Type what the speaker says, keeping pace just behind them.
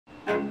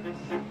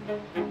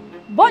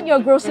Bought your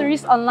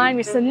groceries online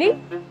recently?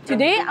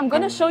 Today, I'm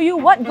going to show you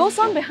what goes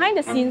on behind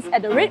the scenes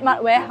at the Red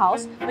Mart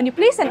warehouse when you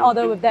place an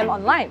order with them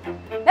online.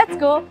 Let's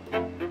go!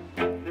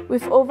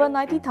 With over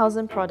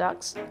 90,000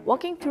 products,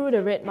 walking through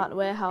the Red Mart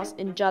warehouse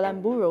in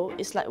Jalan Buroh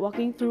is like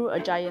walking through a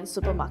giant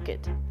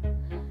supermarket.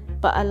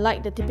 But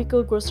unlike the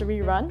typical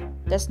grocery run,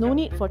 there's no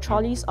need for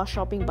trolleys or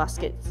shopping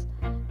baskets.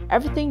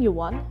 Everything you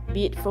want,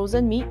 be it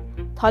frozen meat,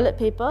 toilet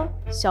paper,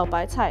 小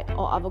白菜,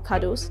 or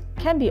avocados,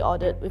 can be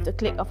ordered with the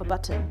click of a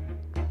button.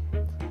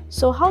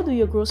 So how do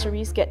your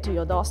groceries get to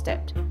your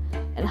doorstep?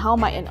 And how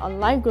might an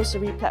online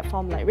grocery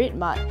platform like Red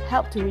Mart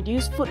help to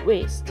reduce food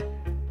waste?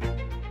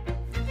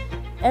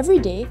 Every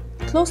day,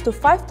 close to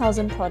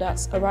 5,000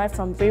 products arrive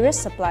from various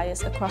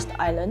suppliers across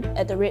the island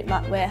at the Red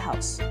Mart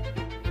warehouse.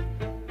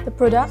 The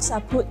products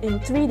are put in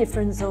 3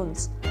 different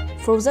zones: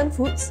 frozen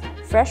foods,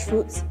 fresh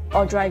foods,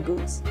 or dry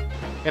goods.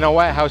 In our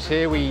warehouse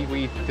here,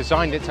 we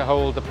designed it to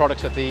hold the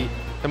products at the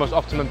most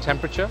optimum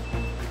temperature.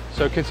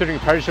 So considering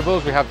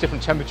perishables, we have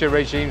different temperature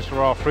regimes for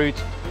our fruit,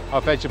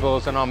 our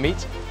vegetables and our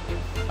meat.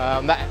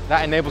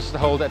 That enables us to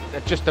hold at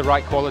just the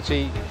right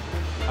quality,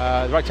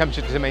 the right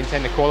temperature to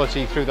maintain the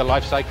quality through the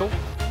life cycle.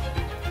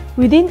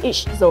 Within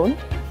each zone,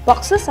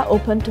 boxes are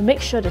opened to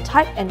make sure the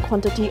type and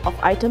quantity of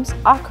items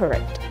are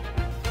correct.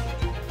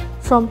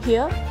 From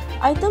here,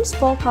 items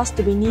forecast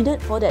to be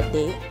needed for that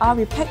day are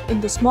repacked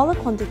into smaller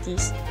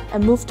quantities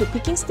and moved to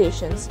picking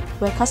stations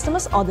where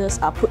customers' orders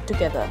are put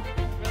together.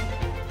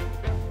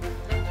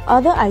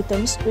 Other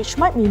items which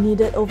might be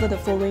needed over the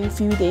following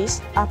few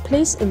days are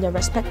placed in their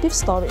respective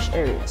storage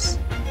areas.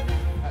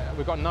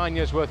 We've got 9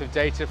 years worth of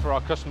data for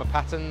our customer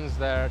patterns,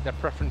 their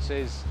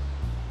preferences,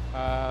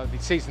 the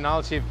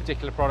seasonality of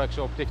particular products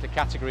or particular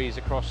categories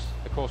across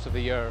the course of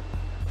the year.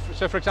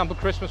 So for example,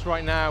 Christmas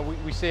right now,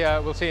 we'll see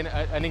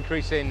an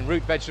increase in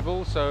root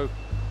vegetables. So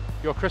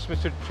your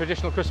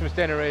traditional Christmas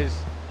dinner is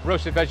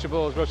roasted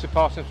vegetables, roasted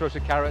parsnips,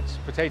 roasted carrots,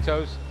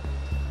 potatoes.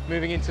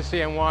 Moving into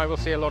CNY, we'll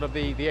see a lot of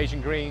the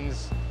Asian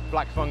greens,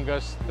 black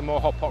fungus, the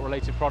more hot pot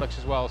related products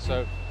as well.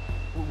 So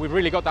we've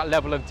really got that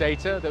level of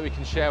data that we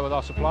can share with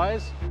our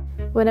suppliers.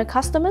 When a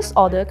customer's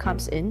order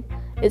comes in,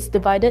 it's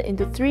divided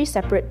into 3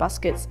 separate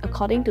baskets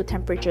according to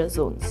temperature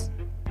zones.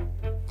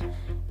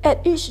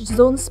 At each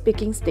zone's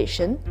picking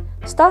station,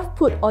 staff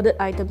put ordered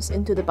items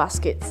into the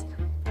baskets.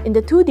 In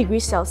the 2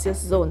 degrees Celsius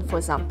zone, for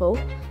example,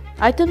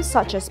 items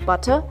such as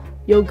butter,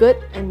 yogurt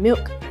and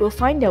milk will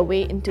find their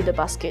way into the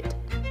basket.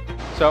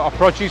 So our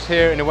produce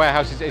here in the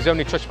warehouse is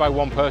only touched by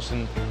one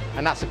person,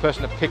 and that's the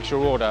person that picks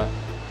your order.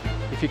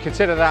 If you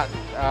consider that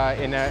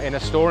in a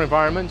store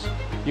environment,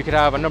 you could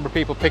have a number of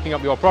people picking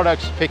up your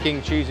products,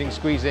 picking, choosing,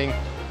 squeezing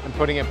and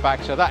putting it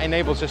back. So that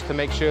enables us to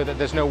make sure that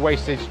there's no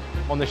wastage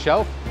on the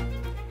shelf.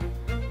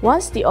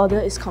 Once the order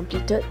is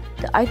completed,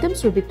 the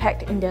items will be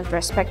packed in their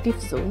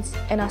respective zones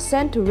and are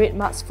sent to Red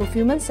Mart's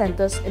fulfillment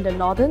centres in the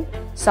northern,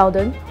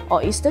 southern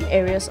or eastern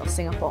areas of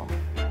Singapore.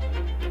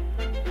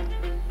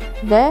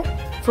 There,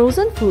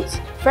 frozen foods,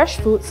 fresh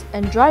foods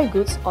and dry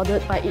goods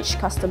ordered by each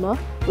customer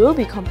will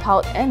be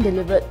compiled and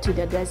delivered to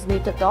their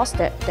designated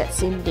doorstep that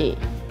same day.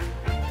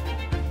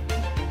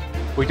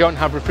 We don't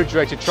have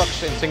refrigerated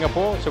trucks in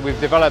Singapore, so we've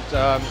developed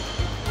a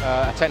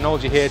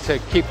technology here to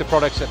keep the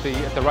products at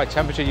the right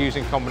temperature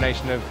using a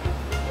combination of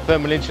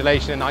thermal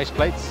insulation and ice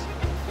plates.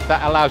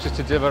 That allows us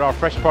to deliver our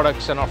fresh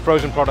products and our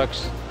frozen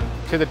products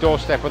to the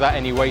doorstep without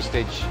any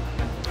wastage.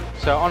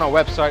 So on our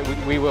website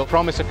we will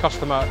promise a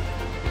customer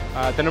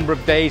the number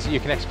of days that you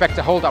can expect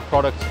to hold that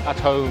product at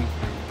home,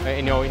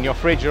 in your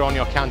fridge or on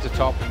your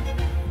countertop.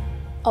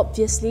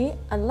 Obviously,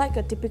 unlike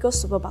a typical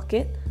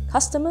supermarket,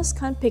 customers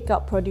can't pick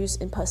up produce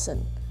in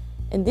person.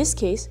 In this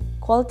case,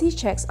 quality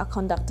checks are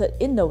conducted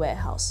in the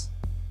warehouse.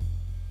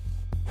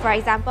 For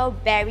example,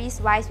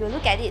 berries-wise, we'll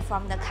look at it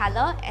from the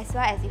colour as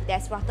well as if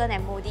there's rotten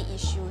and mouldy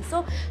issues.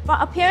 So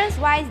from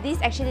appearance-wise,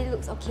 this actually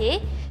looks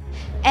okay.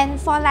 And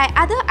for like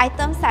other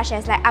items such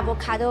as like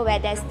avocado where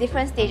there's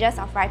different stages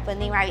of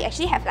ripening, right, we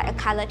actually have like a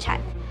colour chart.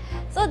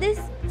 So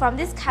from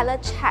this colour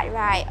chart,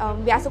 right,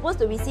 we are supposed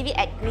to receive it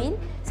at green.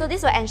 So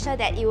this will ensure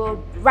that it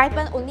will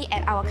ripen only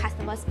at our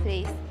customer's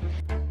place.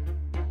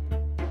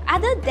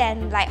 Other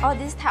than like all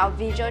these type of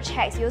visual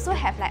checks, we also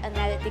have like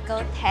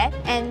analytical test.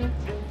 And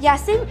yeah,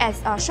 same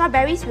as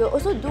strawberries, we'll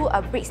also do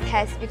a bricks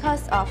test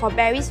because for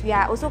berries, we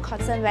are also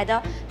concerned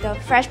whether the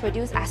fresh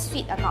produce are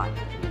sweet or not.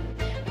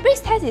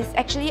 Bricks test is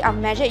actually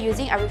measured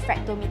using a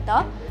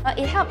refractometer.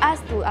 It helps us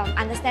to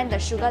understand the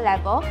sugar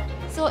level.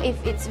 So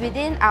if it's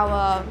within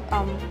our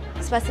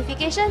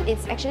specification,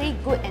 it's actually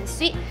good and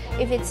sweet.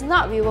 If it's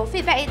not, we will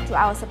feedback it to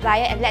our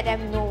supplier and let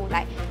them know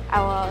like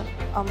our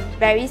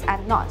berries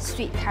are not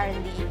sweet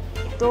currently.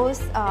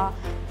 Those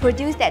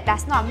produce that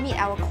does not meet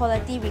our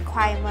quality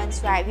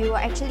requirements, right, we will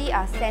actually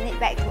send it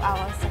back to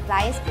our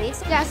supplier's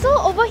place. Yeah, so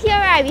over here,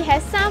 right, we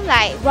have some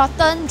like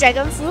rotten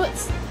dragon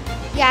fruits.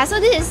 Yeah, so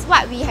this is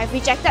what we have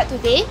rejected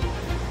today.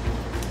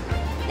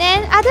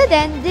 Then other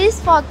than this,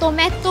 for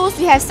tomatoes,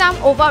 we have some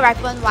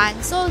over-ripened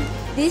ones. So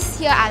these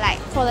here are like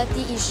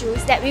quality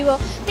issues that we will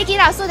take it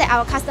out so that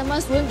our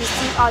customers won't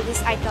receive all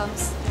these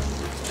items.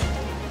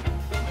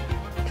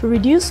 To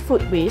reduce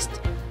food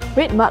waste,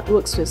 Red Mart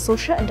works with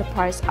social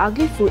enterprise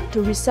Agri Food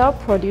to resell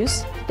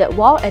produce that,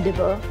 while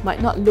edible,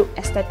 might not look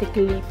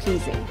aesthetically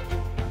pleasing.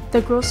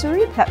 The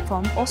grocery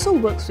platform also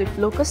works with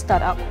local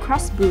startup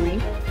Crust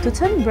Brewing to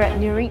turn bread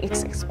nearing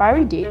its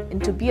expiry date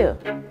into beer.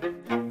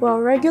 While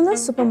regular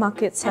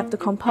supermarkets have to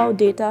compile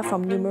data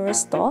from numerous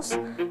stores,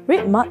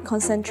 Red Mart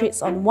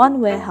concentrates on one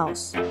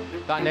warehouse.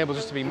 That enables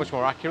us to be much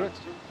more accurate,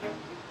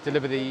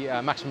 deliver the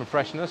maximum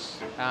freshness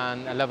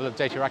and a level of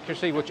data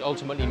accuracy, which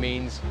ultimately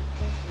means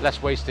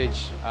less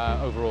wastage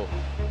overall.